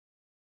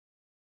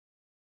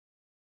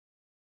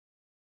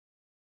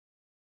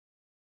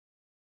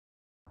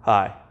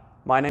Hi,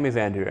 my name is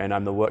Andrew and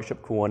I'm the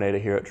workshop coordinator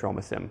here at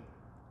TraumaSim.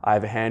 I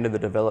have a hand in the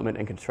development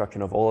and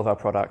construction of all of our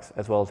products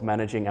as well as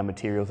managing our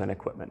materials and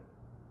equipment.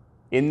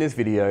 In this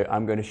video,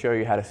 I'm going to show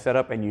you how to set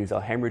up and use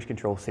our Haemorrhage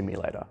Control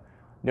Simulator,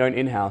 known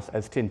in-house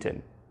as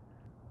Tintin.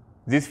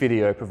 This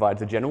video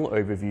provides a general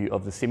overview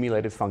of the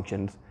simulator's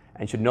functions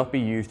and should not be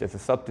used as a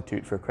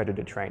substitute for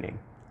accredited training.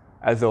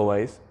 As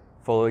always,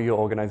 follow your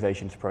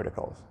organization's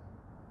protocols.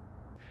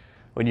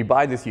 When you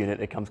buy this unit,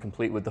 it comes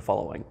complete with the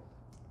following: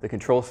 the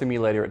control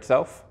simulator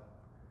itself,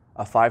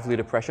 a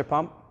 5-litre pressure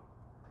pump,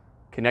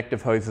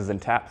 connective hoses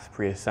and taps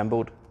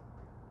pre-assembled,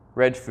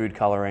 red food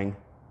colouring,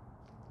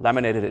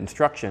 laminated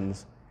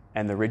instructions,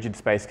 and the rigid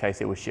space case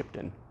it was shipped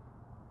in.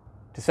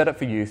 To set up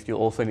for use, you'll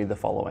also need the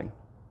following: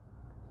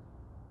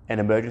 an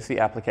emergency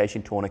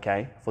application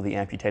tourniquet for the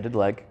amputated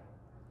leg,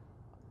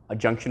 a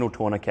junctional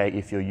tourniquet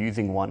if you're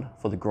using one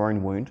for the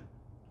groin wound,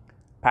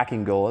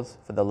 packing gauze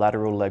for the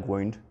lateral leg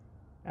wound,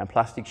 and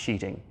plastic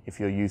sheeting if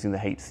you're using the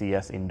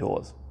HCS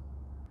indoors.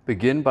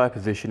 Begin by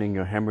positioning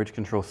your Haemorrhage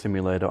Control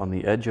Simulator on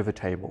the edge of a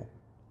table.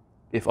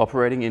 If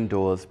operating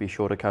indoors, be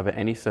sure to cover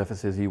any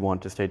surfaces you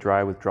want to stay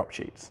dry with drop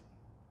sheets.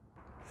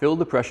 Fill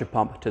the pressure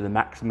pump to the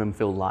maximum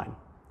fill line,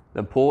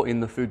 then pour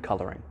in the food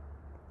colouring.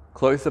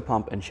 Close the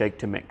pump and shake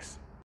to mix.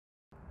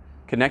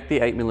 Connect the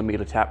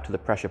 8mm tap to the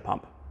pressure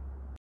pump.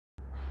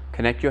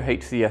 Connect your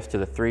HCS to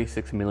the 3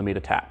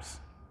 6mm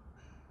taps.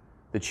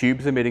 The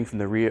tubes emitting from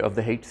the rear of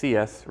the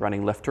HCS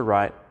running left to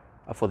right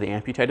are for the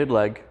amputated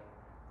leg,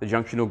 the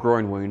junctional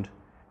groin wound,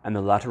 and the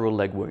lateral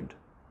leg wound.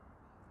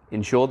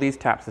 Ensure these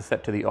taps are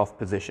set to the off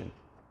position.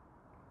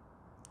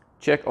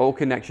 Check all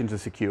connections are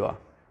secure.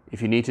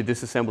 If you need to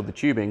disassemble the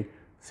tubing,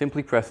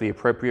 simply press the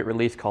appropriate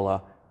release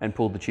collar and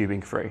pull the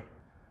tubing free.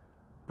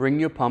 Bring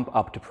your pump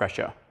up to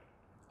pressure.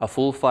 A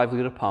full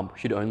 5-litre pump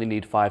should only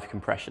need 5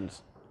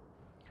 compressions.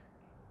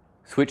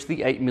 Switch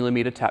the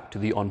 8mm tap to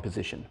the on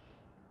position.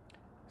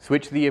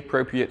 Switch the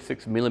appropriate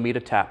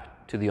 6mm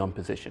tap to the on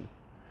position.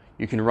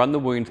 You can run the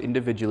wounds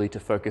individually to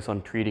focus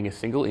on treating a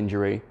single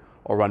injury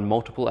or run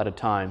multiple at a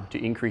time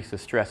to increase the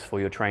stress for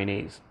your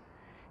trainees.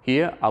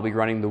 Here, I'll be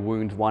running the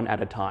wounds one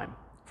at a time,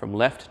 from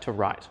left to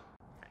right.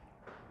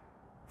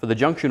 For the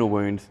junctional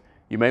wounds,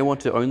 you may want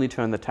to only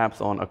turn the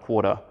taps on a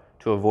quarter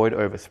to avoid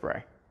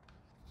overspray.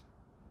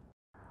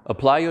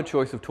 Apply your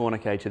choice of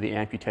tourniquet to the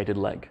amputated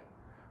leg.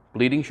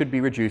 Bleeding should be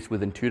reduced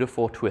within 2 to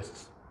 4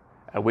 twists,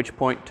 at which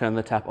point turn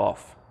the tap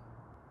off.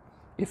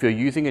 If you're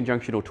using a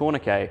junctional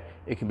tourniquet,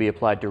 it can be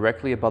applied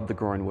directly above the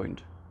groin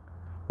wound.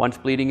 Once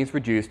bleeding is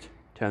reduced,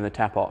 turn the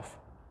tap off.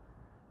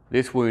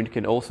 This wound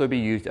can also be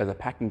used as a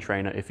packing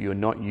trainer if you are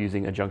not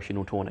using a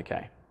junctional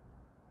tourniquet.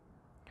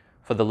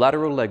 For the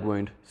lateral leg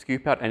wound,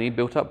 scoop out any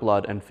built-up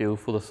blood and feel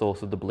for the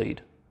source of the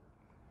bleed.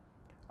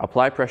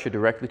 Apply pressure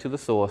directly to the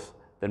source,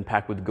 then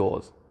pack with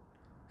gauze.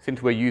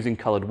 Since we're using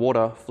coloured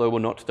water, flow will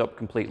not stop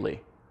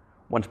completely.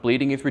 Once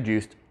bleeding is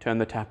reduced, turn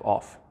the tap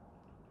off.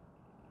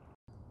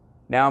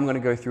 Now I'm going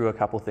to go through a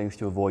couple things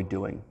to avoid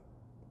doing.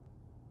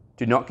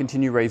 Do not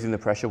continue raising the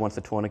pressure once the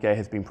tourniquet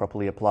has been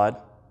properly applied,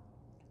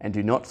 and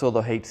do not saw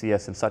the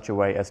HCS in such a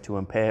way as to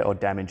impair or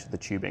damage the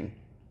tubing.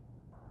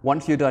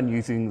 Once you're done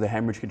using the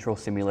Haemorrhage Control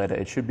Simulator,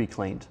 it should be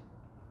cleaned.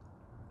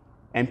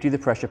 Empty the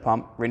pressure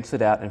pump, rinse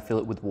it out and fill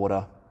it with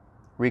water.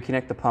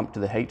 Reconnect the pump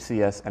to the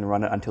HCS and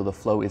run it until the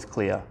flow is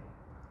clear.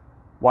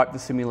 Wipe the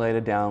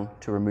simulator down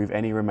to remove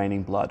any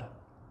remaining blood.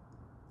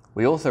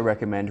 We also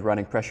recommend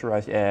running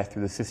pressurized air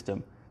through the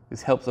system.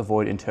 This helps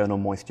avoid internal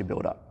moisture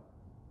buildup.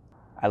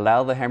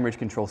 Allow the Haemorrhage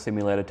Control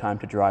Simulator time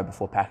to dry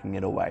before packing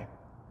it away.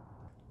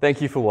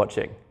 Thank you for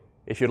watching.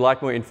 If you'd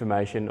like more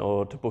information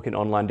or to book an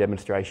online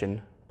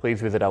demonstration,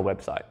 please visit our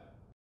website.